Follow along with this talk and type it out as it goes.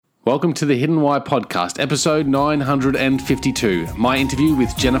Welcome to the Hidden Why podcast, episode 952. My interview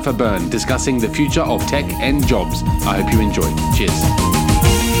with Jennifer Byrne, discussing the future of tech and jobs. I hope you enjoy. Cheers.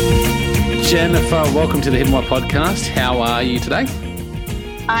 Jennifer, welcome to the Hidden Why podcast. How are you today?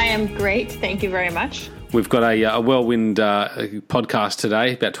 I am great. Thank you very much. We've got a whirlwind podcast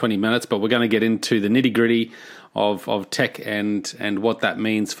today, about 20 minutes, but we're going to get into the nitty-gritty of tech and what that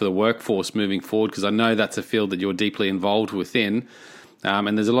means for the workforce moving forward, because I know that's a field that you're deeply involved within.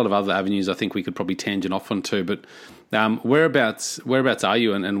 And there's a lot of other avenues I think we could probably tangent off onto. But whereabouts are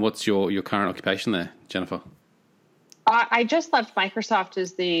you, and what's your current occupation there, Jennifer? I just left Microsoft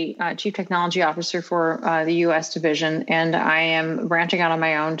as the Chief Technology Officer for the U.S. division, and I am branching out on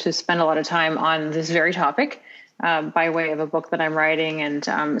my own to spend a lot of time on this very topic by way of a book that I'm writing and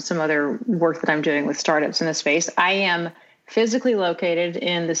some other work that I'm doing with startups in the space. I am physically located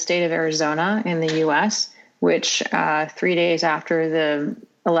in the state of Arizona in the U.S., which 3 days after the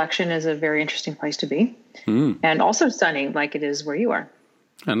election is a very interesting place to be. And also stunning like it is where you are.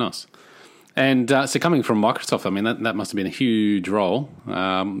 Oh, nice. And so coming from Microsoft, I mean, that must have been a huge role.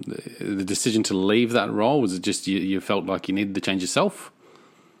 The decision to leave that role, was it just you felt like you needed to change yourself?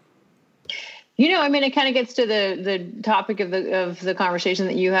 You know, I mean, it kind of gets to the topic of the conversation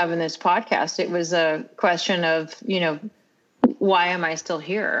that you have in this podcast. It was a question of, why am I still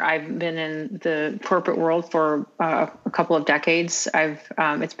here? I've been in the corporate world for a couple of decades.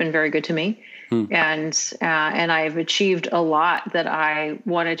 It's been very good to me, and I've achieved a lot that I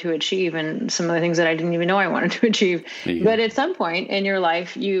wanted to achieve, and some of the things that I didn't even know I wanted to achieve. Yeah. But at some point in your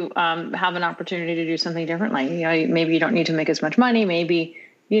life, you have an opportunity to do something differently. Maybe you don't need to make as much money. Maybe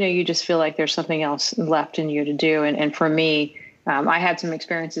you just feel like there's something else left in you to do. And for me, I had some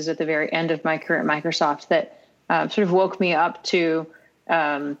experiences at the very end of my career at Microsoft that sort of woke me up to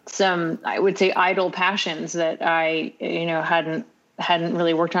some, I would say, idle passions that I, hadn't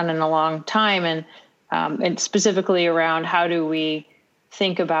really worked on in a long time, and specifically around how do we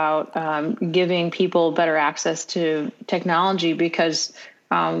think about giving people better access to technology, because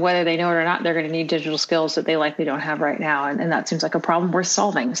whether they know it or not, they're going to need digital skills that they likely don't have right now, and that seems like a problem worth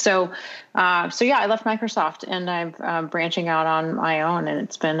solving. So I left Microsoft, and I'm branching out on my own, and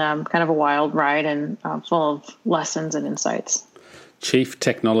it's been kind of a wild ride and full of lessons and insights. Chief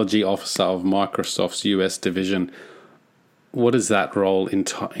Technology Officer of Microsoft's US division. What does that role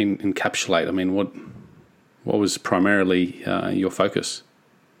encapsulate? I mean, what was primarily your focus?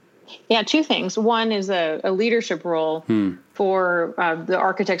 Yeah, two things. One is a leadership role for the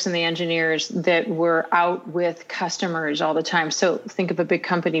architects and the engineers that were out with customers all the time. So think of a big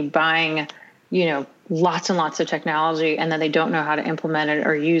company buying, lots and lots of technology, and then they don't know how to implement it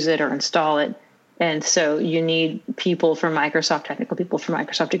or use it or install it. And so you need people from Microsoft, technical people from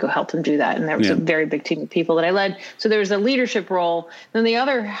Microsoft, to go help them do that. And there was a very big team of people that I led. So there was a leadership role. Then the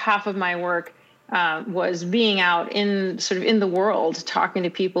other half of my work was being out in the world, talking to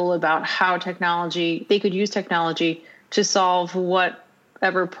people about how they could use technology to solve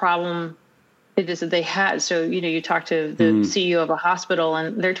whatever problem it is that they had. So, you talk to the CEO of a hospital,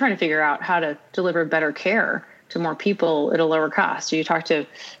 and they're trying to figure out how to deliver better care to more people at a lower cost. So you talk to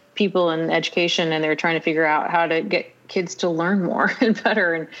people in education, and they're trying to figure out how to get kids to learn more and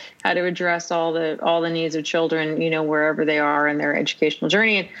better, and how to address all the needs of children, wherever they are in their educational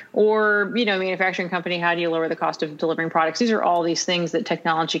journey. Or, manufacturing company, how do you lower the cost of delivering products? These are all these things that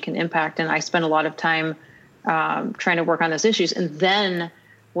technology can impact. And I spend a lot of time trying to work on those issues. And then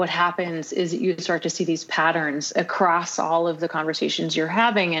what happens is that you start to see these patterns across all of the conversations you're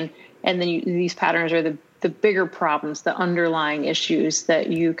having. And then these patterns are the bigger problems, the underlying issues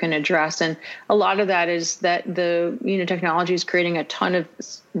that you can address. And a lot of that is that the technology is creating a ton of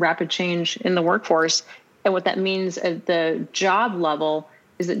rapid change in the workforce. And what that means at the job level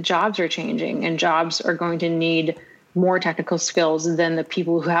is that jobs are changing, and jobs are going to need more technical skills than the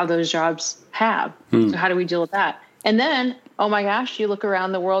people who have those jobs have. So how do we deal with that? And then, oh my gosh, you look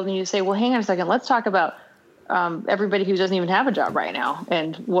around the world and you say, well, hang on a second, let's talk about everybody who doesn't even have a job right now,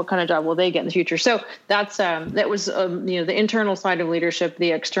 and what kind of job will they get in the future. So that was the internal side of leadership,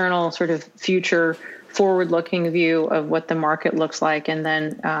 the external sort of future forward-looking view of what the market looks like, and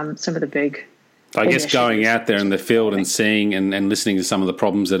then some of the big. I guess going out there in the field and seeing and listening to some of the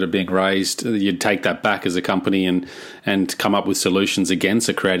problems that are being raised, you'd take that back as a company and come up with solutions again.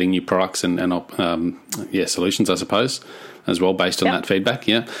 So creating new products and solutions, I suppose, as well, based on that feedback.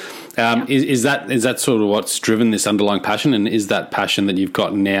 Yeah. Is that sort of what's driven this underlying passion? And is that passion that you've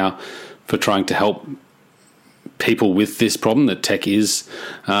got now for trying to help people with this problem, that tech is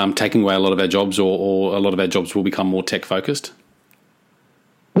taking away a lot of our jobs, or a lot of our jobs will become more tech focused?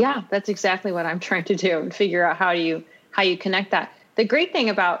 Yeah, that's exactly what I'm trying to do, and figure out how you connect that. the great thing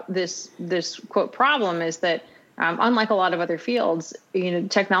about this quote problem is that unlike a lot of other fields,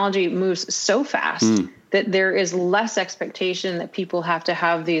 technology moves so fast that there is less expectation that people have to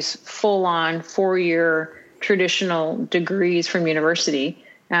have these full-on 4-year traditional degrees from university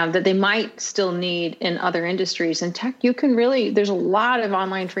that they might still need in other industries. In tech, there's a lot of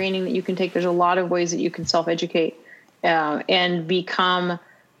online training that you can take. There's a lot of ways that you can self-educate and become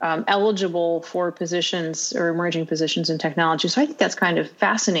eligible for positions or emerging positions in technology. So I think that's kind of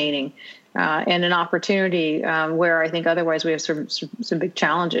fascinating and an opportunity where I think otherwise we have some big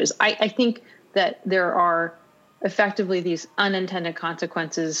challenges. I think that there are effectively these unintended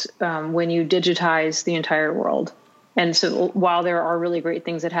consequences when you digitize the entire world. And so while there are really great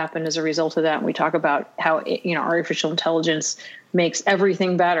things that happen as a result of that, and we talk about how artificial intelligence makes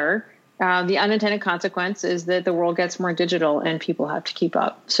everything better, the unintended consequence is that the world gets more digital and people have to keep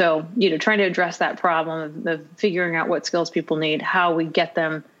up. So, trying to address that problem of figuring out what skills people need, how we get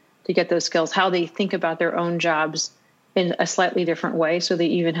them to get those skills, how they think about their own jobs in a slightly different way so they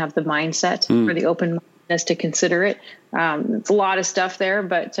even have the mindset or the openness to consider it. It's a lot of stuff there,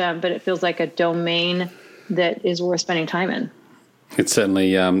 but it feels like a domain that is worth spending time in. It's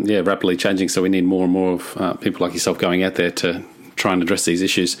certainly, rapidly changing. So we need more and more of people like yourself going out there to try and address these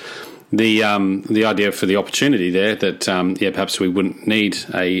issues. The idea for the opportunity there that perhaps we wouldn't need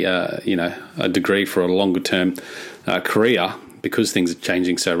a degree for a longer term career because things are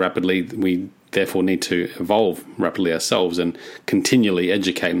changing so rapidly. We therefore need to evolve rapidly ourselves and continually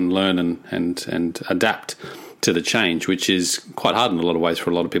educate and learn and adapt to the change, which is quite hard in a lot of ways for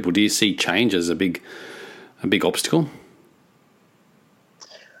a lot of people. Do you see change as a big obstacle?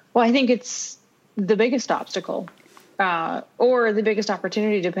 Well, I think it's the biggest obstacle. Or the biggest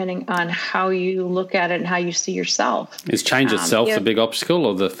opportunity, depending on how you look at it and how you see yourself. Is change itself the big obstacle,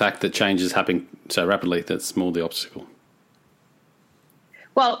 or the fact that change is happening so rapidly that's more the obstacle?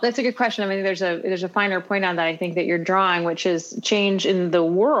 Well, that's a good question. I mean, there's a finer point on that I think that you're drawing, which is change in the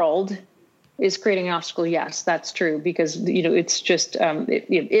world is creating an obstacle. Yes, that's true, because it's just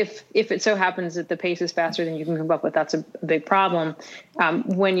if it so happens that the pace is faster than you can come up with, that's a big problem.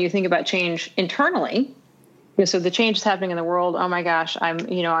 When you think about change internally. So the change is happening in the world. Oh my gosh, I'm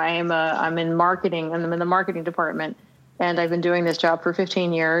in marketing, and I'm in the marketing department, and I've been doing this job for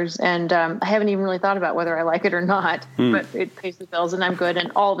 15 years, and I haven't even really thought about whether I like it or not, but it pays the bills and I'm good.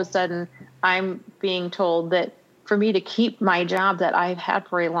 And all of a sudden I'm being told that for me to keep my job that I've had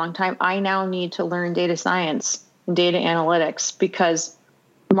for a long time, I now need to learn data science and data analytics because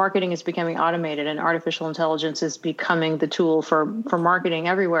marketing is becoming automated and artificial intelligence is becoming the tool for marketing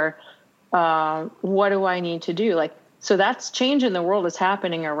everywhere. What do I need to do? So that's change in the world is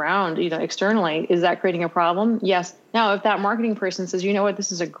happening around, externally. Is that creating a problem? Yes. Now, if that marketing person says, you know what,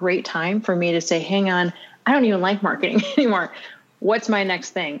 this is a great time for me to say, hang on, I don't even like marketing anymore. What's my next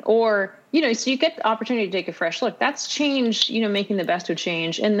thing? Or, so you get the opportunity to take a fresh look. That's change, making the best of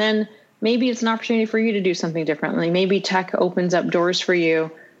change. And then maybe it's an opportunity for you to do something differently. Maybe tech opens up doors for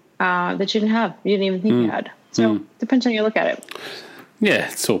you that you didn't have. You didn't even think you had. So it depends on how you look at it.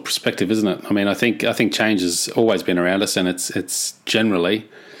 Yeah, it's all perspective, isn't it? I mean, I think change has always been around us, and it's generally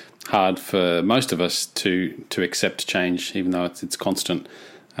hard for most of us to accept change, even though it's constant.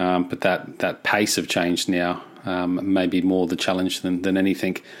 But that pace of change now may be more the challenge than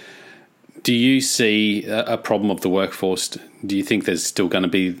anything. Do you see a problem of the workforce? Do you think there's still going to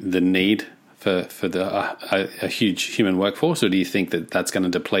be the need for a huge human workforce, or do you think that that's going to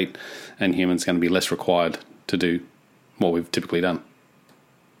deplete and humans going to be less required to do what we've typically done?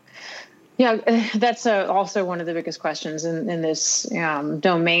 Yeah, that's also one of the biggest questions in this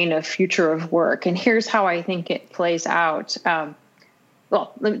domain of future of work. And here's how I think it plays out.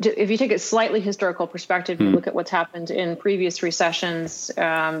 Well, if you take a slightly historical perspective, you look at what's happened in previous recessions,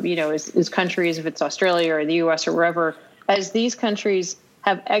 as countries, if it's Australia or the U.S. or wherever, as these countries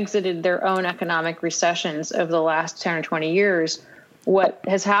have exited their own economic recessions over the last 10 or 20 years, what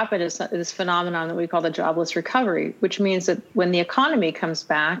has happened is this phenomenon that we call the jobless recovery, which means that when the economy comes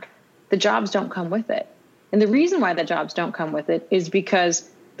back, the jobs don't come with it. And the reason why the jobs don't come with it is because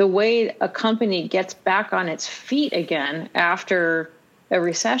the way a company gets back on its feet again after a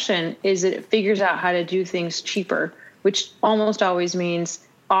recession is that it figures out how to do things cheaper, which almost always means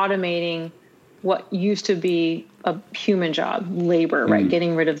automating what used to be a human job, labor, right?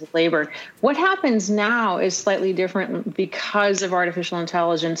 Getting rid of the labor. What happens now is slightly different because of artificial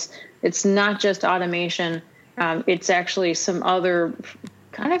intelligence. It's not just automation. It's actually some other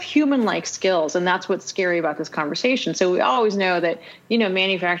kind of human-like skills, and that's what's scary about this conversation. So we always know that,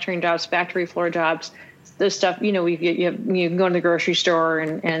 manufacturing jobs, factory floor jobs, this stuff, you can go to the grocery store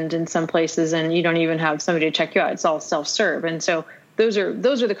and in some places, and you don't even have somebody to check you out. It's all self-serve. And so those are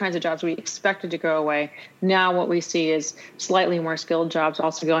the kinds of jobs we expected to go away. Now what we see is slightly more skilled jobs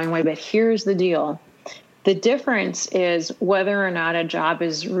also going away. But here's the deal. The difference is whether or not a job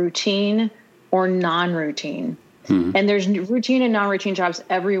is routine or non-routine. And there's routine and non-routine jobs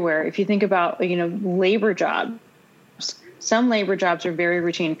everywhere. If you think about, labor jobs, some labor jobs are very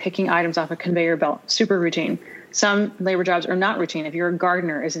routine, picking items off a conveyor belt, super routine. Some labor jobs are not routine. If you're a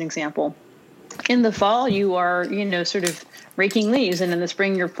gardener, as an example, in the fall, you are, sort of raking leaves, and in the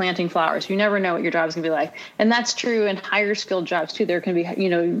spring, you're planting flowers. You never know what your job is going to be like. And that's true in higher skilled jobs too. There can be,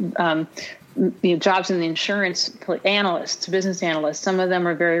 jobs in the insurance, analysts, business analysts. Some of them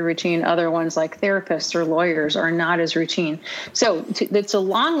are very routine. Other ones, like therapists or lawyers, are not as routine. So it's a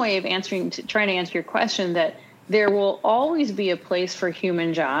long way of trying to answer your question, that there will always be a place for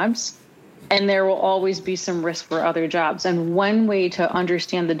human jobs, and there will always be some risk for other jobs. And one way to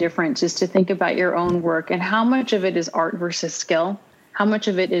understand the difference is to think about your own work and how much of it is art versus skill, how much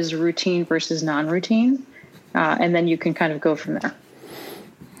of it is routine versus non-routine, and then you can kind of go from there.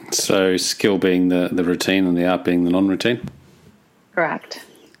 So skill being the routine and the art being the non-routine? Correct.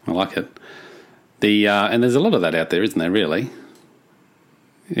 I like it. And there's a lot of that out there, isn't there, really?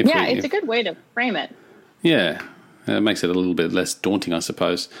 It's a good way to frame it. Yeah, it makes it a little bit less daunting, I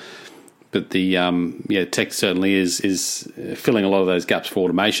suppose. But tech certainly is filling a lot of those gaps for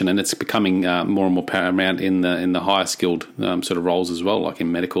automation, and it's becoming more and more paramount in the higher skilled sort of roles as well, like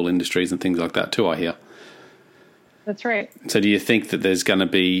in medical industries and things like that too, I hear. That's right. So do you think that there's going to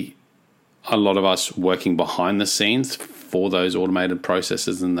be a lot of us working behind the scenes for those automated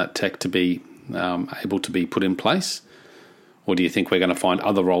processes and that tech to be able to be put in place? Or do you think we're going to find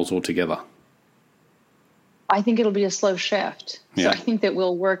other roles altogether? I think it'll be a slow shift. Yeah. So I think that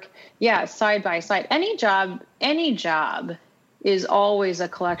we'll work, side by side. Any job is always a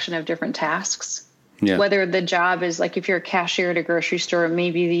collection of different tasks. Yeah. Whether the job is, like, if you're a cashier at a grocery store,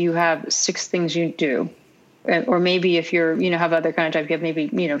 maybe you have 6 things you do. Or maybe if you're, have other kind of job, you have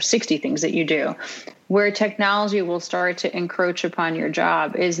maybe, 60 things that you do. Where technology will start to encroach upon your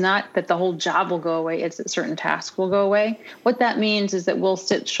job is not that the whole job will go away, it's that certain tasks will go away. What that means is that we'll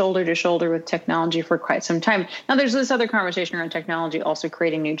sit shoulder to shoulder with technology for quite some time. Now, there's this other conversation around technology also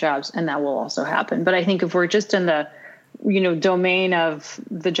creating new jobs, and that will also happen. But I think if we're just in the, domain of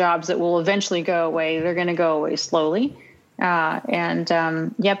the jobs that will eventually go away, they're going to go away slowly.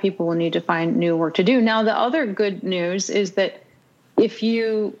 People will need to find new work to do. Now, the other good news is that if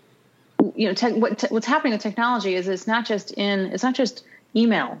what's happening with technology is it's not just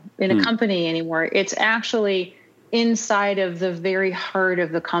email in a company anymore. It's actually inside of the very heart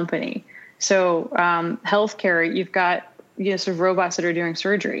of the company. So healthcare, you've got sort of robots that are doing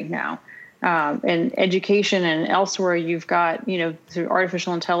surgery now. And education and elsewhere, you've got sort of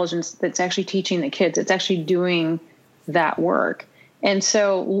artificial intelligence that's actually teaching the kids. It's actually doing that work. And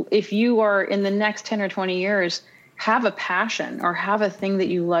so if you are in the next 10 or 20 years, have a passion or have a thing that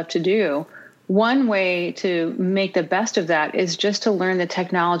you love to do, one way to make the best of that is just to learn the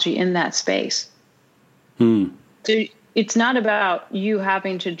technology in that space. So it's not about you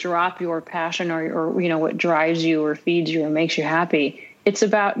having to drop your passion or what drives you or feeds you or makes you happy. It's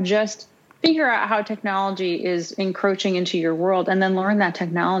about just figure out how technology is encroaching into your world and then learn that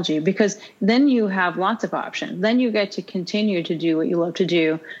technology, because then you have lots of options. Then you get to continue to do what you love to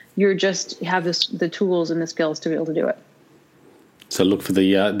do. You just have the tools and the skills to be able to do it. So look for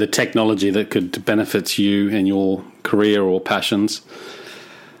the technology that could benefit you and your career or passions.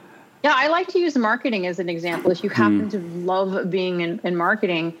 Yeah, I like to use marketing as an example. If you happen to love being in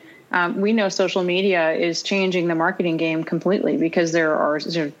marketing, we know social media is changing the marketing game completely, because there's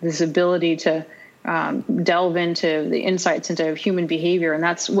this ability to delve into the insights into human behavior. And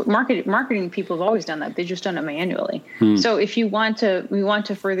that's what marketing people have always done that. They've just done it manually. So if you want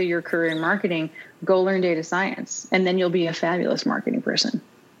to further your career in marketing, go learn data science, and then you'll be a fabulous marketing person.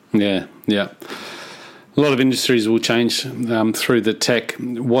 Yeah. A lot of industries will change through the tech.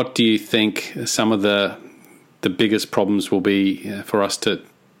 What do you think some of the biggest problems will be for us to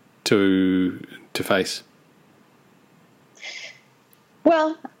face?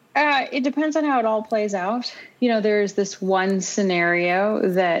 Well, it depends on how it all plays out. There's this one scenario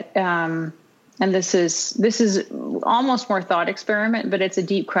that, and this is almost more thought experiment, but it's a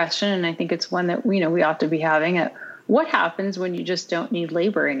deep question, and I think it's one that we ought to be having. What happens when you just don't need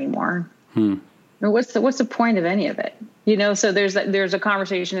labor anymore? Or what's the point of any of it? So there's a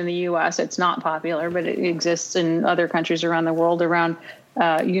conversation in the U.S. It's not popular, but it exists in other countries around the world around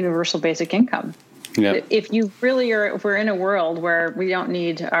universal basic income. Yep. If we're in a world where we don't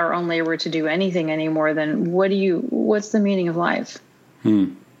need our own labor to do anything anymore, then what's the meaning of life?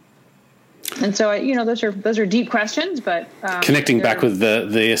 And so, those are deep questions, but connecting back with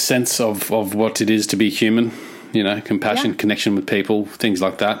the essence of what it is to be human, compassion, connection with people, things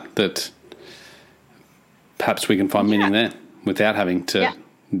like that perhaps we can find meaning there without having to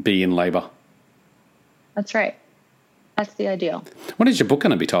be in labour. That's right. That's the ideal. What is your book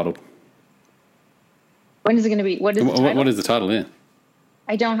going to be titled? When is it going to be? What is the title? What is the title? Yeah.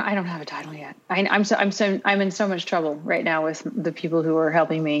 I don't have a title yet. I'm in so much trouble right now with the people who are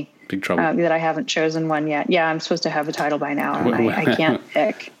helping me. Big trouble. That I haven't chosen one yet. Yeah, I'm supposed to have a title by now, and I can't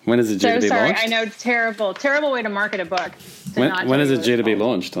pick. When is it due to be sorry, launched? I know, terrible way to market a book. When is it due to be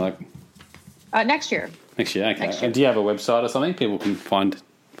launched? Next year. Next year, okay. And do you have a website or something people can find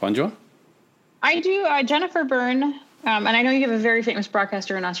you on? I do. Jennifer Byrne, and I know you have a very famous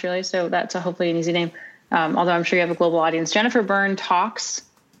broadcaster in Australia, so that's hopefully an easy name. Although I'm sure you have a global audience. Jennifer Byrne Talks,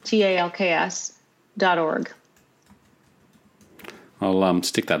 TALKS.org. I'll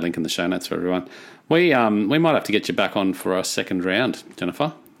stick that link in the show notes for everyone. We might have to get you back on for our second round,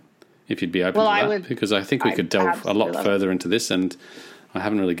 Jennifer, if you'd be open to that, because I think we could delve a lot further into this, and I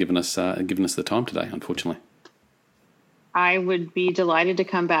haven't really given us the time today, unfortunately. I would be delighted to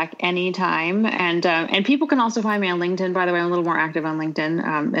come back anytime. And people can also find me on LinkedIn. By the way, I'm a little more active on LinkedIn.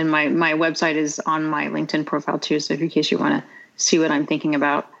 And my website is on my LinkedIn profile too. So in case you want to see what I'm thinking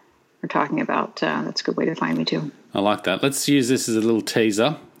about or talking about, that's a good way to find me too. I like that. Let's use this as a little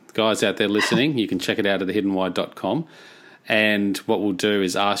teaser. Guys out there listening, you can check it out at thehiddenwhy.com. And what we'll do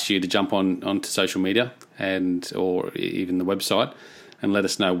is ask you to jump onto social media or even the website and let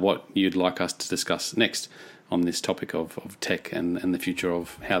us know what you'd like us to discuss next on this topic of tech and the future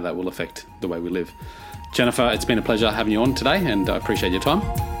of how that will affect the way we live. Jennifer, it's been a pleasure having you on today, and I appreciate your time.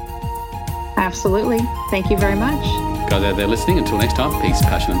 Absolutely. Thank you very much. Guys out there listening, until next time, peace,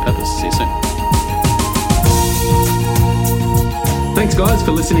 passion, and purpose. See you soon. Thanks, guys,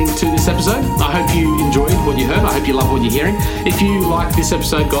 for listening to this episode. I hope you enjoyed what you heard. I hope you love what you're hearing. If you like this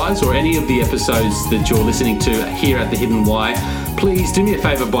episode, guys, or any of the episodes that you're listening to here at The Hidden Why, please do me a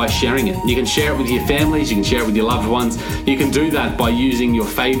favor by sharing it. You can share it with your families, you can share it with your loved ones. You can do that by using your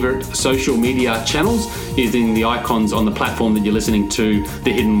favorite social media channels, using the icons on the platform that you're listening to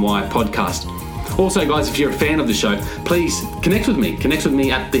The Hidden Why podcast. Also, guys, if you're a fan of the show, please connect with me. Connect with me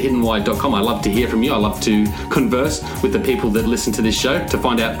at thehiddenwhy.com. I love to hear from you. I love to converse with the people that listen to this show to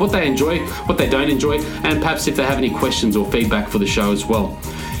find out what they enjoy, what they don't enjoy, and perhaps if they have any questions or feedback for the show as well.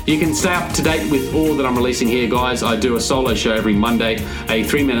 You can stay up to date with all that I'm releasing here, guys. I do a solo show every Monday, a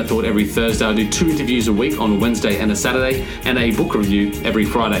 3-minute thought every Thursday. I do 2 interviews a week on a Wednesday and a Saturday, and a book review every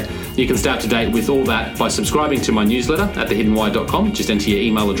Friday. You can stay up to date with all that by subscribing to my newsletter at thehiddenwhy.com. Just enter your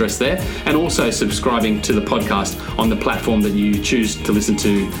email address there, and also subscribing to the podcast on the platform that you choose to listen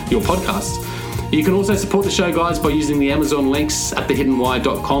to your podcasts. You can also support the show, guys, by using the Amazon links at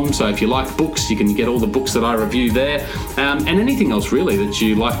thehiddenwhy.com. So if you like books, you can get all the books that I review there, and anything else really that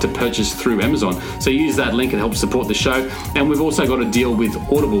you like to purchase through Amazon. So use that link, it helps support the show. And we've also got a deal with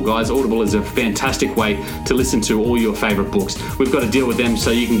Audible, guys. Audible is a fantastic way to listen to all your favorite books. We've got a deal with them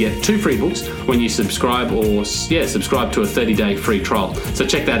so you can get 2 free books when you subscribe to a 30-day free trial. So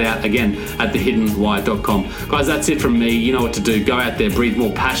check that out again at thehiddenwhy.com. Guys, that's it from me. You know what to do. Go out there, breathe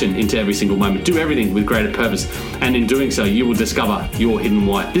more passion into every single moment. Do everything with greater purpose, and in doing so you will discover your hidden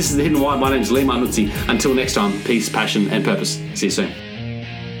why. This is The Hidden Why. My name is Lee Marnuzzi. Until next time, peace, passion and purpose. See you soon.